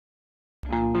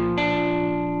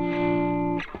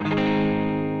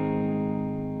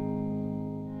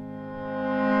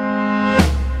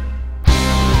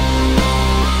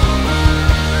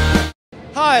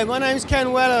Hi, my name's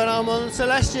Ken Weller and I'm on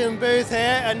Celestion booth here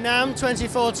at NAMM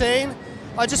 2014.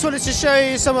 I just wanted to show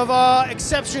you some of our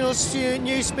exceptional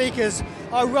new speakers,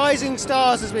 our rising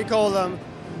stars as we call them.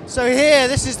 So here,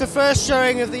 this is the first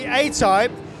showing of the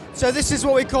A-type. So this is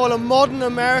what we call a modern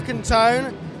American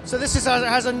tone. So this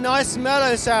has a nice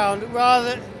mellow sound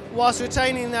whilst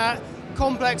retaining that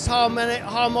complex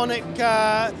harmonic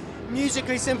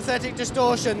musically sympathetic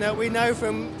distortion that we know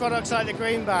from products like the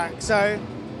Greenback. So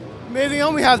moving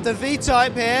on, we have the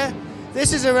V-type here.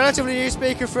 This is a relatively new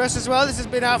speaker for us as well. This has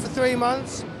been out for 3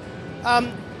 months.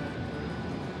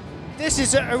 This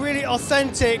is a really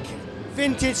authentic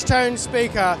vintage tone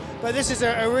speaker, but this is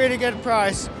a really good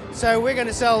price. So we're going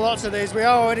to sell lots of these. We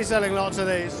are already selling lots of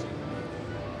these.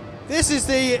 This is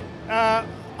our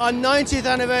 90th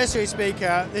anniversary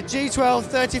speaker, the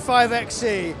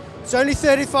G1235XC. It's only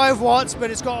 35 watts, but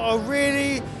it's got a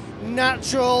really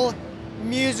natural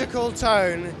musical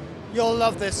tone. You'll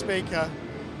love this speaker.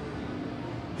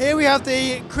 Here we have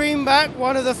the Greenback,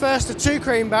 one of the first of 2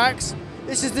 Greenbacks.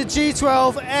 This is the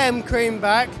G12M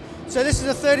Greenback. So this is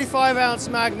a 35-ounce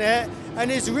magnet, and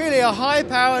it's really a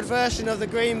high-powered version of the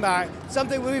Greenback,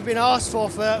 something we've been asked for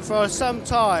some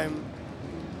time.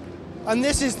 And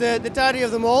this is the daddy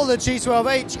of them all, the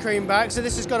G12H Greenback. So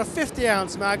this has got a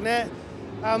 50-ounce magnet,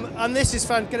 and this is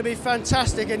going to be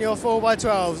fantastic in your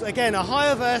 4x12s. Again, a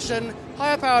higher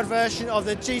powered version of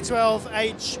the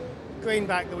G12H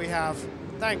Greenback that we have.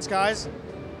 Thanks, guys.